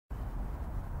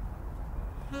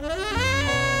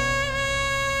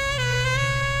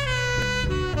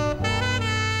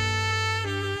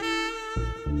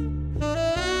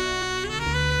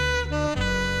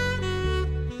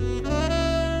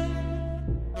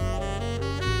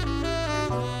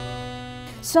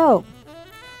So,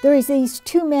 there is these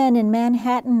two men in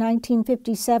Manhattan,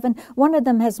 1957. One of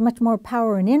them has much more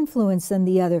power and influence than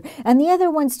the other, and the other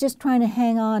one's just trying to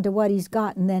hang on to what he's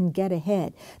got and then get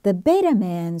ahead. The beta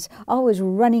man's always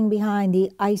running behind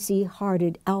the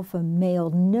icy-hearted alpha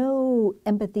male. No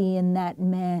empathy in that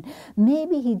man.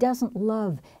 Maybe he doesn't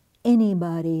love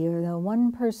anybody, or the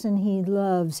one person he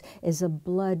loves is a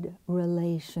blood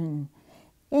relation.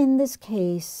 In this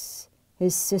case,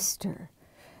 his sister.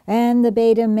 And the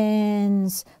beta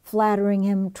man's flattering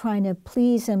him, trying to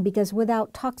please him, because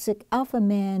without toxic alpha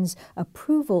man's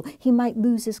approval, he might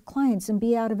lose his clients and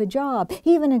be out of a job.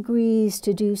 He even agrees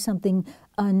to do something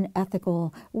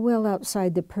unethical, well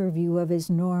outside the purview of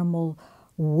his normal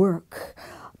work.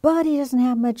 But he doesn't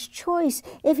have much choice.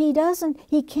 If he doesn't,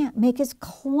 he can't make his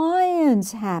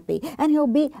clients happy, and he'll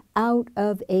be out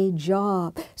of a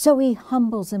job. So he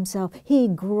humbles himself, he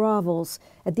grovels.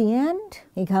 At the end,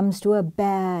 he comes to a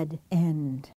bad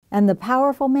end. And the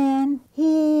powerful man,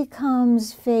 he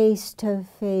comes face to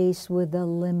face with the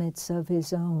limits of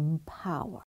his own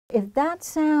power. If that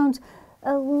sounds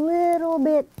a little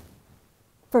bit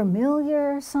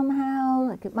familiar somehow,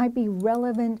 like it might be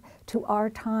relevant to our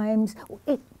times,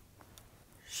 it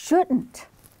shouldn't,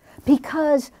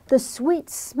 because The Sweet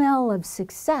Smell of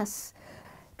Success,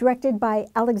 directed by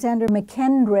Alexander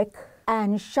McKendrick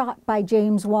and shot by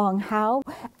James Wong Howe,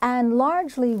 and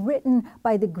largely written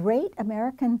by the great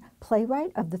American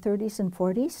playwright of the 30s and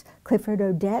 40s, Clifford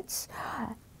Odets,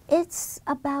 it's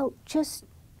about just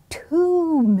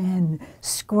two men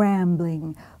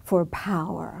scrambling for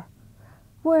power.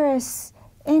 Whereas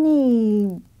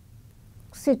any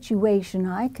situation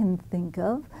I can think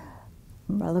of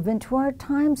relevant to our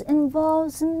times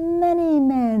involves many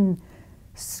men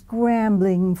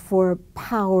scrambling for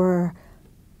power,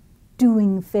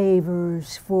 doing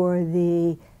favors for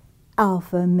the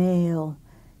alpha male,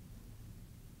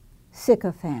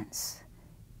 sycophants,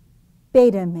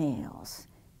 beta males,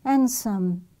 and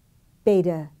some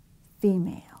beta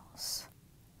females.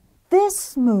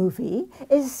 This movie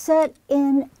is set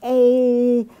in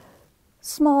a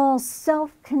small,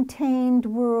 self-contained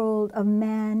world of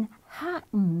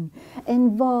Manhattan,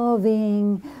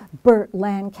 involving Burt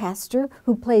Lancaster,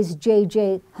 who plays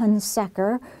J.J.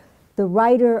 Hunsaker, the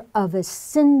writer of a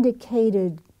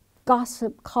syndicated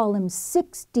gossip column,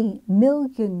 60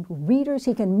 million readers.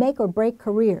 He can make or break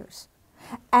careers.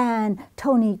 And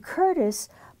Tony Curtis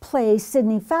plays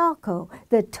Sidney Falco,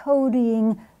 the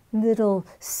toadying little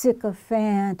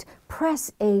sycophant press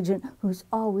agent who's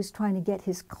always trying to get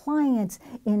his clients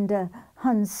into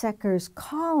Hunsaker's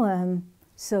column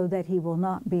so that he will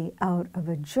not be out of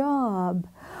a job.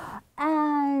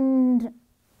 And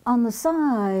on the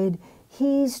side,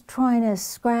 he's trying to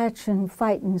scratch and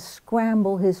fight and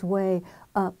scramble his way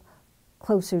up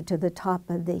closer to the top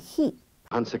of the heap.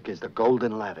 Hunsaker is the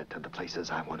golden ladder to the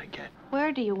places I want to get.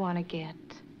 Where do you want to get?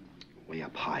 Way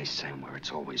up high, Sam, where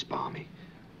it's always balmy.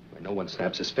 Where no one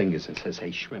snaps his fingers and says,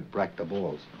 hey, shrimp, rack the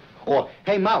balls. Or,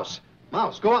 hey, Mouse,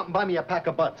 go out and buy me a pack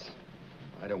of butts.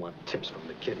 I don't want tips from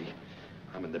the kitty.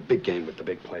 I'm in the big game with the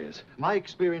big players. My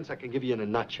experience I can give you in a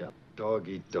nutshell. Dog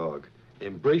eat dog.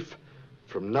 In brief,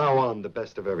 from now on, the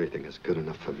best of everything is good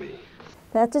enough for me.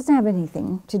 That doesn't have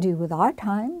anything to do with our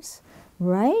times,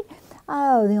 right?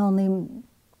 Oh, the only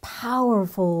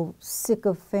powerful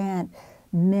sycophant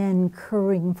men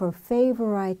currying for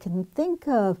favor I can think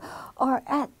of are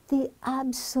at the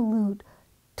absolute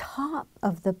top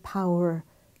of the power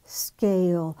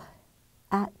scale,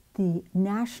 at the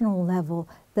national level,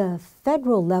 the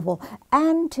federal level,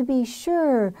 and to be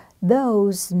sure,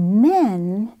 those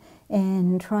men,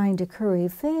 in trying to curry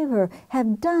favor,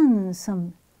 have done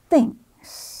some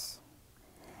things.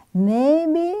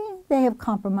 Maybe they have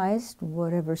compromised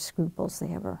whatever scruples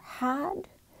they ever had,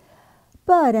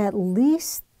 but at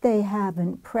least they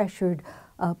haven't pressured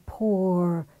a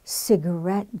poor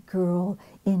cigarette girl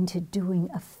into doing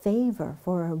a favor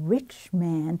for a rich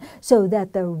man so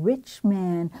that the rich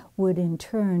man would in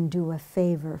turn do a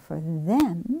favor for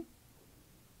them.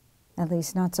 At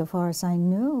least not so far as I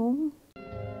know.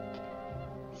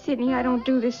 Sidney, I don't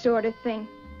do this sort of thing.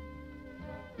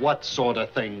 What sort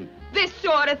of thing? This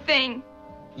sort of thing.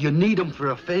 You need him for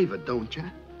a favor, don't you?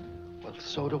 Well,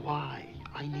 so do I.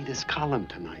 I need his column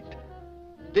tonight.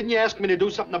 Didn't you ask me to do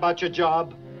something about your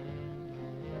job?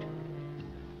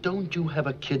 Don't you have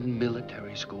a kid in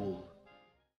military school?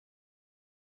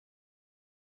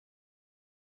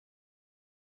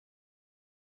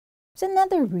 It's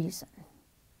another reason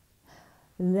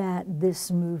that this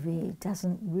movie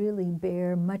doesn't really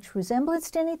bear much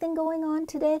resemblance to anything going on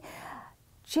today.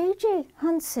 J.J.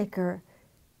 Hunsaker,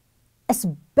 as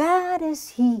bad as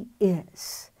he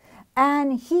is,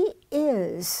 and he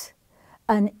is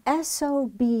an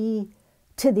SOB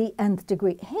to the nth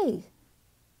degree. Hey,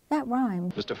 that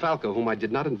rhymed. Mr. Falco, whom I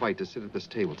did not invite to sit at this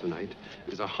table tonight,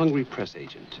 is a hungry press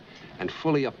agent and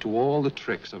fully up to all the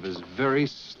tricks of his very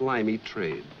slimy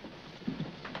trade.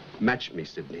 Match me,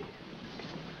 Sidney.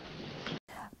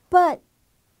 But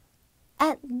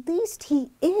at least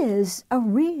he is a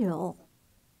real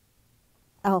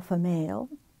alpha male.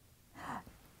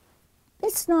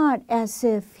 It's not as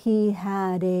if he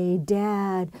had a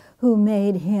dad who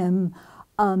made him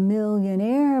a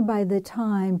millionaire by the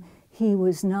time he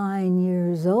was 9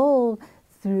 years old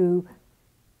through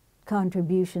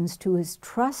contributions to his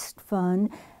trust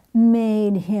fund,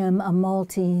 made him a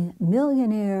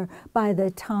multi-millionaire by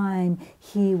the time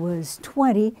he was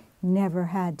 20, never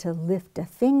had to lift a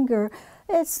finger.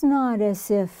 It's not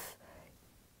as if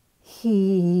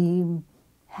he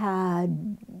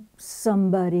had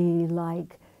somebody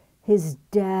like his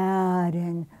dad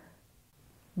and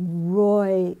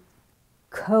Roy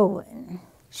Cohen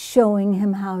showing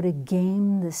him how to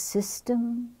game the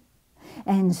system.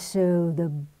 And so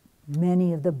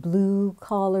many of the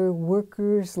blue-collar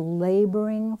workers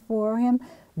laboring for him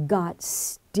got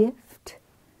stiffed.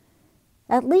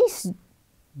 At least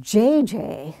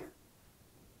JJ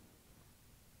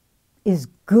is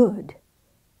good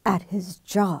at his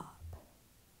job.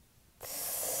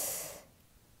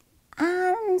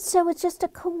 And so it's just a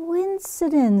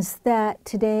coincidence that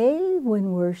today,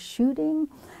 when we're shooting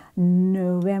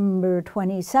November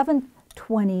 27th,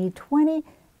 2020,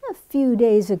 a few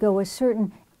days ago, a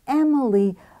certain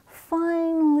Emily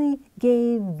finally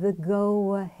gave the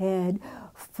go-ahead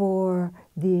for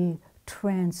the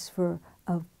transfer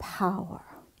of power.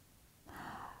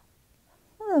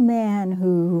 The man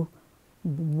who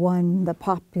won the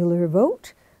popular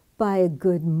vote by a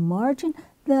good margin,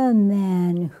 the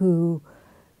man who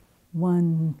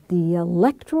won the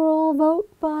electoral vote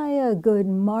by a good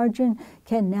margin,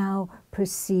 can now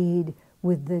proceed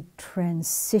with the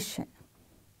transition.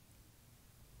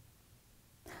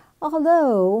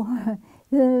 Although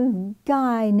the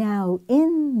guy now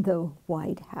in the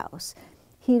White House,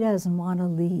 he doesn't want to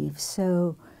leave,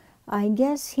 so I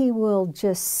guess he will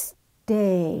just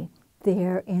stay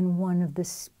there in one of the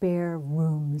spare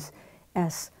rooms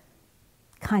as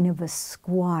kind of a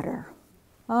squatter.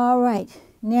 All right,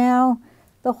 now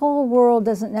the whole world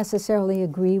doesn't necessarily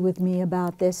agree with me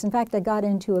about this. In fact, I got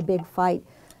into a big fight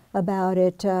about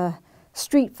it,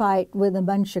 street fight with a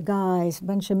bunch of guys, a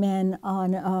bunch of men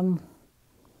on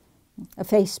a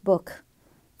Facebook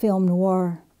Film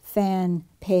Noir fan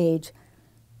page.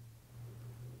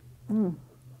 I'm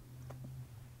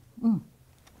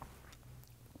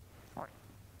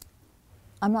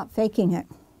not faking it.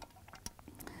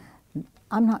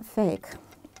 I'm not fake.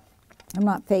 I'm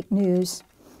not fake news,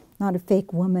 not a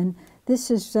fake woman. This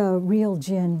is real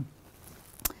gin.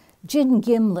 Gin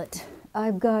gimlet.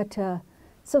 I've got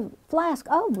it's a flask.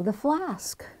 Oh, the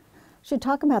flask. Should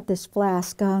talk about this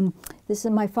flask. This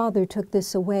is my father took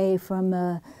this away from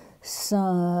a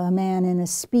man in a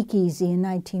speakeasy in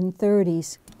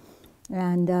 1930s,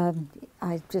 and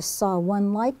I just saw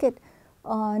one like it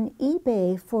on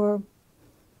eBay for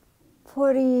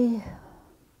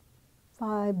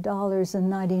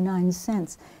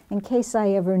 $45.99 in case I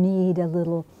ever need a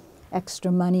little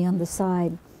extra money on the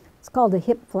side. It's called a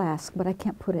hip flask, but I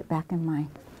can't put it back in my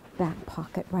back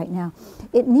pocket right now.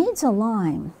 It needs a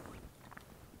lime.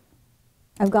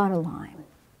 I've got a lime,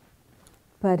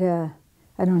 but I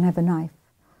don't have a knife.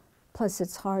 Plus,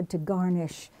 it's hard to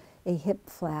garnish a hip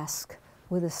flask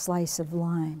with a slice of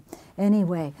lime.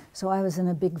 Anyway, so I was in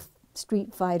a big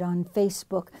street fight on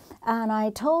Facebook, and I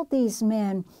told these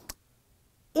men,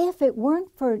 if it weren't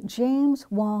for James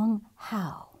Wong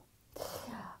Howe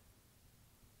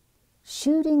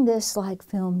shooting this like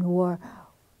film noir,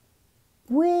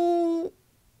 we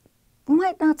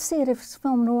might not see it as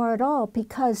film noir at all,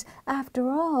 because after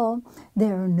all,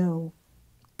 there are no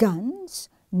guns,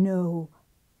 no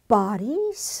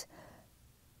bodies,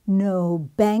 no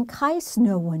bank heists,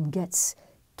 no one gets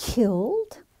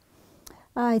killed.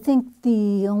 I think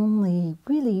the only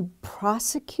really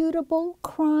prosecutable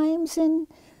crimes in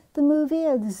the movie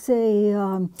is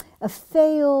a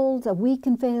weak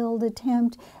and failed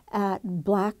attempt at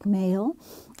blackmail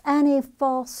and a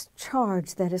false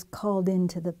charge that is called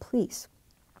into the police.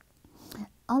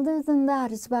 Other than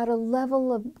that, it's about a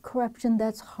level of corruption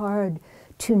that's hard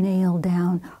to nail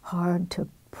down, hard to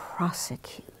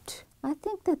prosecute. I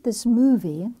think that this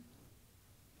movie,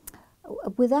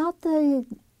 without the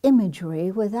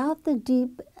imagery, without the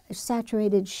deep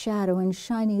saturated shadow and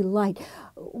shiny light,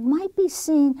 might be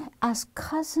seen as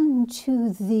cousin to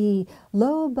the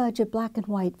low-budget black and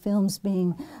white films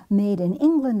being made in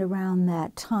England around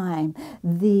that time,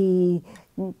 the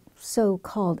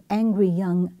so-called angry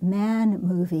young man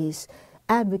movies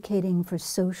advocating for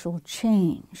social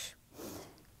change,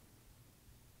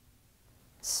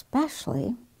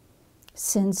 especially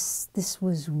since this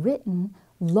was written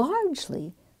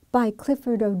largely by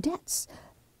Clifford Odets,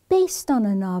 based on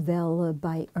a novella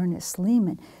by Ernest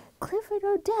Lehman. Clifford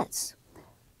Odets,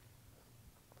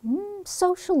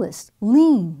 socialist,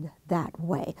 leaned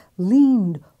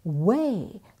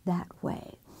way that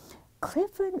way.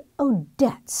 Clifford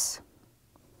Odets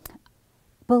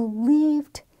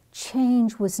believed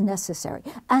change was necessary.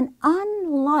 And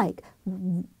unlike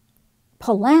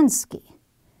Polanski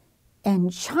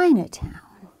and Chinatown,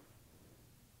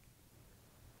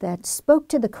 that spoke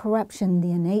to the corruption,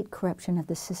 the innate corruption of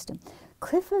the system,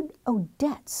 Clifford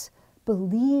Odets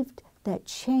believed that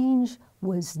change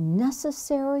was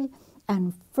necessary,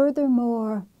 and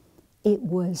furthermore, it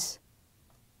was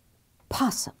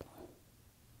possible.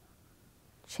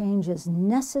 Change is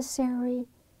necessary,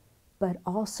 but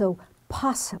also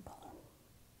possible.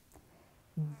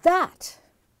 That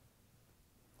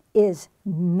is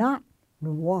not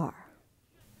noir,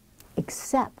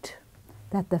 except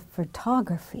that the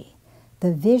photography,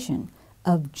 the vision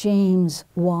of James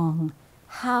Wong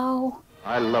Howe,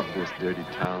 I love this dirty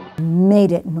town,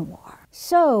 made it noir.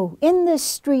 So, in this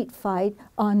street fight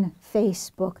on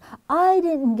Facebook, I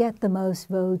didn't get the most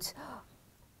votes,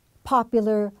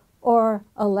 popular or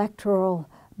electoral,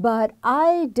 but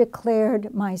I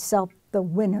declared myself the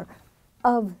winner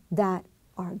of that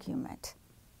argument.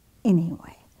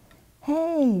 Anyway,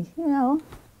 hey, you know,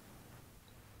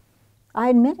 I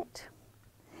admit it.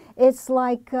 It's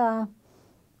like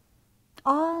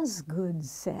Osgood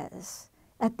says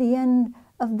at the end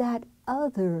of that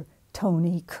other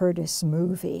Tony Curtis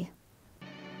movie.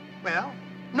 Well,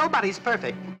 nobody's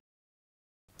perfect.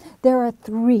 There are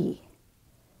 3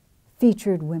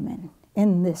 featured women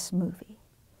in this movie.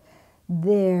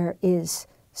 There is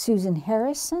Susan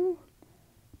Harrison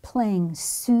playing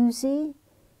Susie,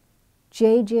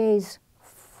 JJ's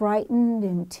frightened,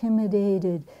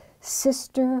 intimidated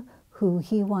sister who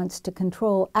he wants to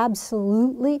control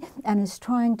absolutely and is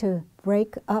trying to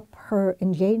break up her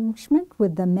engagement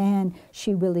with the man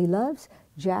she really loves,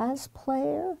 jazz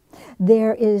player.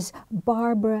 There is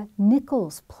Barbara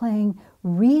Nichols playing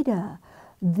Rita,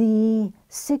 the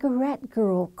cigarette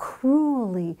girl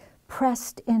cruelly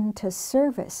pressed into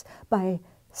service by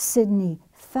Sidney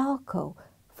Falco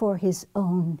for his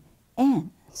own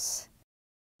ends.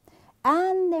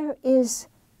 And there is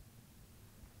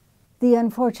the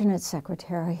unfortunate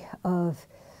secretary of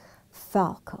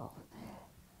Falco.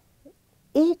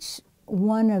 Each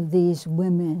one of these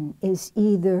women is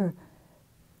either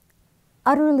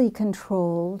utterly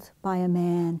controlled by a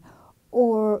man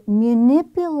or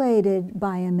manipulated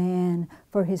by a man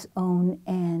for his own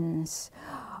ends,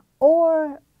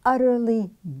 or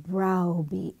utterly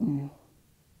browbeaten.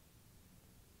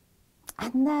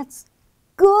 And that's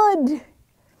good.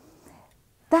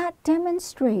 That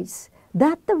demonstrates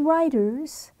that the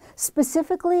writers,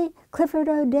 specifically Clifford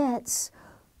Odets,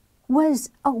 was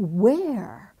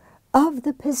aware of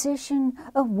the position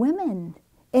of women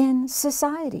in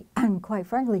society and, quite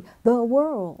frankly, the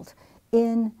world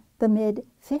in the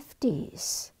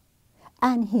mid-50s.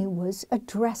 And he was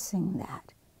addressing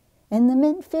that in the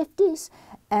mid-50s,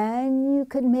 and you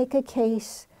could make a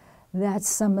case that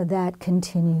some of that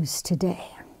continues today.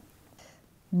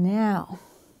 Now,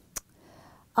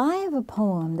 I have a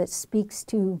poem that speaks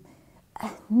to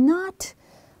not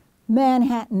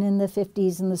Manhattan in the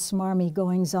 50s and the smarmy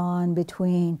goings-on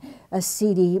between a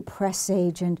seedy press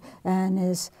agent and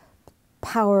his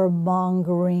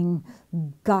power-mongering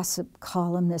gossip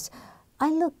columnist. I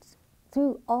looked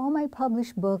through all my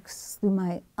published books, through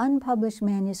my unpublished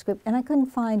manuscript, and I couldn't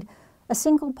find a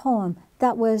single poem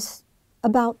that was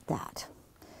about that.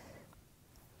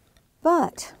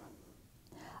 But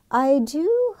I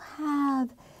do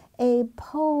have a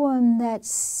poem that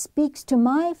speaks to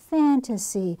my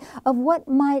fantasy of what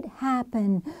might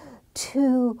happen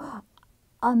to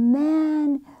a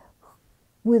man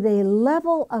with a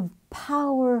level of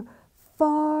power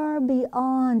far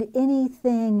beyond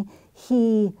anything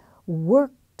he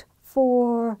worked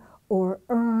for or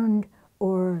earned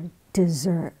or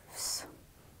deserves.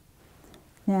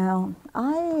 Now,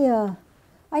 I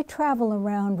travel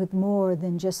around with more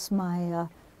than just my,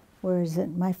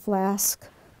 my flask.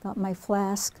 Got my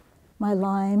flask, my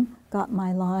lime, got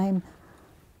my lime.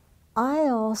 I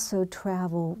also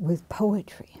travel with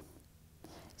poetry.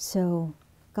 So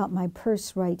got my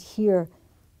purse right here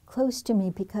close to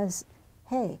me because,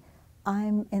 hey,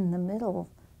 I'm in the middle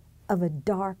of a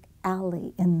dark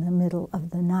alley in the middle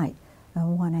of the night. I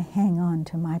want to hang on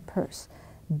to my purse.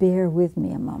 Bear with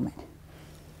me a moment.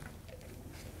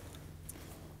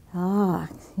 Ah,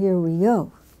 here we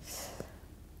go.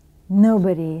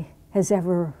 Nobody has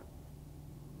ever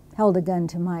held a gun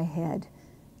to my head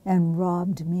and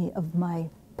robbed me of my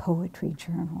poetry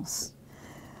journals.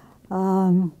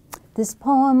 This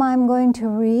poem I'm going to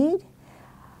read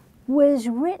was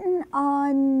written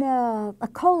on a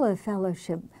COLA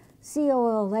fellowship.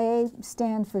 COLA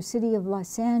stands for City of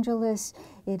Los Angeles.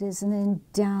 It is an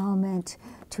endowment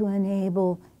to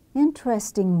enable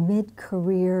interesting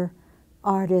mid-career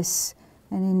artists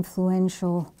and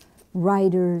influential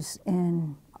writers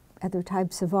and other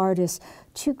types of artists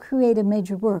to create a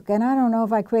major work. And I don't know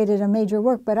if I created a major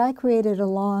work, but I created a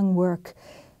long work,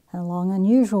 a long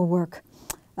unusual work,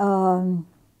 called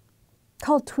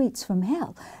Tweets from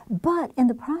Hell. But in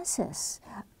the process,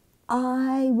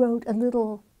 I wrote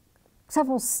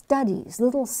several studies,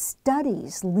 little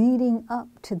studies leading up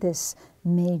to this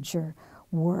major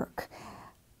work.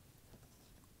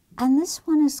 And this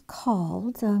one is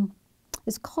called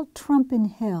Trump in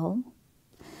Hell.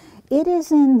 It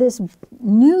is in this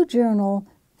new journal,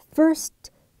 first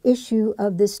issue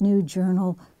of this new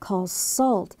journal called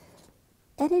Salt,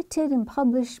 edited and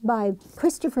published by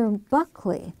Christopher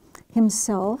Buckley,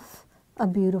 himself a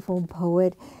beautiful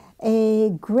poet, a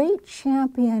great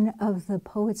champion of the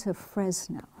poets of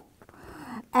Fresno,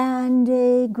 and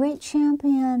a great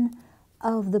champion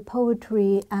of the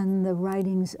poetry and the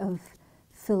writings of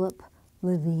Philip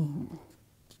Levine.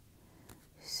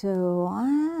 So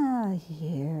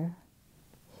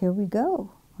here we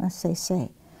go, as they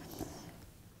say.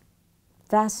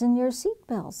 Fasten your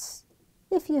seatbelts,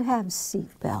 if you have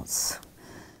seatbelts.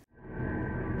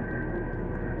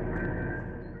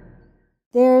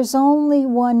 There's only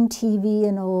one TV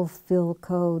in old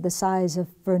Philco, the size of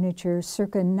furniture,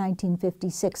 circa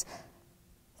 1956.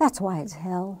 That's why it's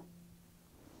hell.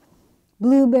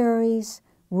 Blueberries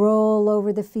roll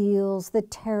over the fields, the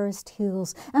terraced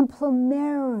hills, and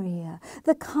plumeria,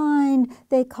 the kind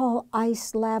they call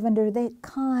ice lavender, the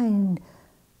kind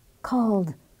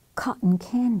called cotton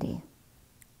candy.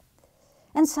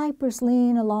 And cypress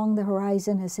lean along the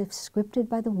horizon as if scripted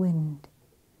by the wind.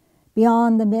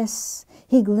 Beyond the mists,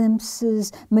 he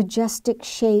glimpses majestic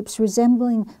shapes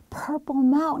resembling purple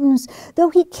mountains, though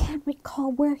he can't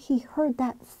recall where he heard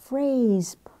that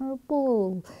phrase,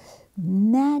 purple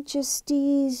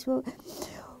majesties.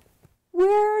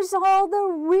 Where's all the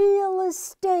real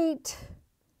estate?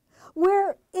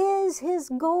 Where is his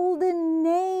golden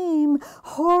name?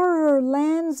 Horror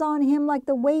lands on him like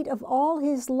the weight of all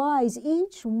his lies,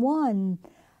 each one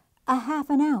a half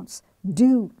an ounce.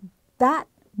 Do that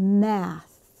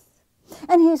math.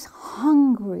 And his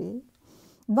hungry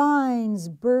vines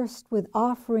burst with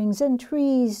offerings, and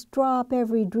trees drop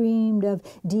every dreamed of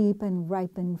deep and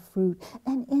ripened fruit,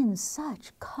 and in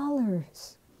such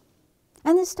colors.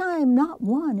 And this time not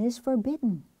one is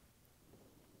forbidden.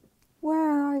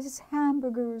 Where are his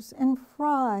hamburgers and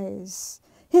fries,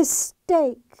 his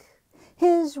steak,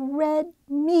 his red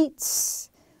meats?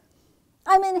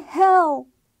 I'm in hell,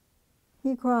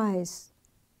 he cries,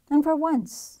 and for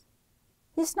once,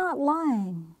 he's not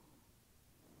lying.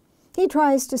 He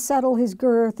tries to settle his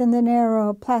girth in the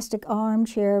narrow plastic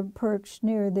armchair perched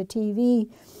near the TV.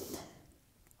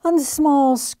 On the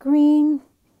small screen,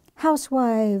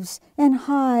 housewives in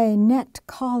high-necked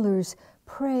collars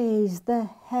praise the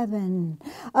heaven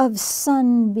of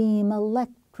Sunbeam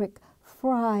electric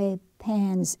fry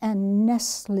pans and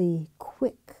Nestle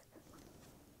Quick.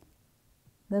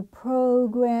 The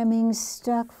programming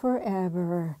stuck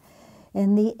forever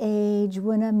in the age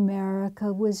when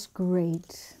America was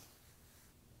great.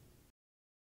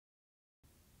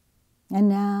 And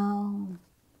now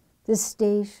the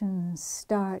stations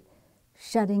start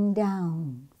shutting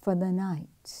down for the night.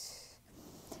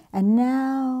 And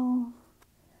now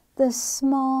the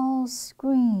small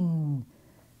screen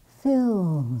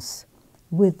fills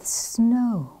with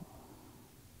snow.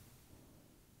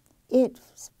 It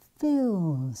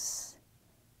fills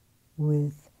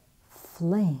with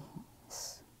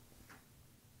flames.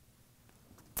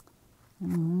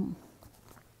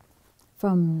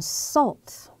 From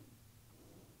Salt.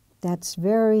 That's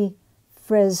very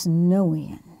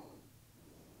Fresnoian.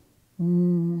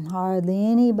 Hardly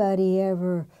anybody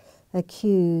ever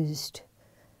accused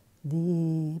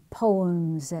the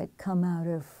poems that come out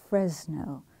of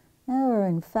Fresno, or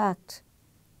in fact,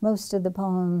 most of the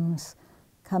poems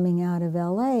coming out of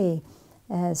LA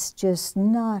as just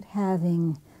not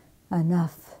having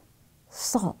enough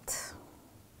salt.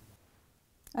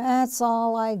 That's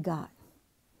all I got.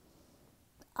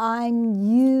 I'm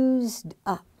used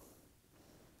up.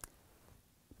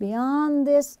 Beyond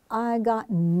this, I got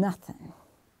nothing.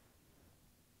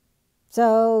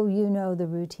 So you know the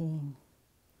routine.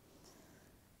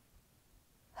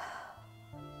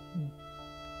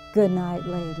 Good night,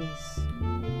 ladies.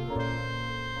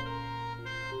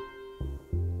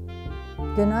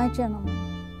 Good night, gentlemen.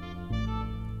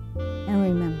 And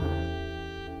remember,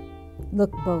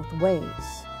 look both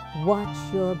ways, watch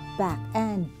your back,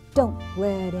 and don't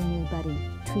let anybody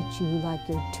treat you like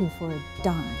you're two for a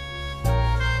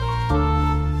dime.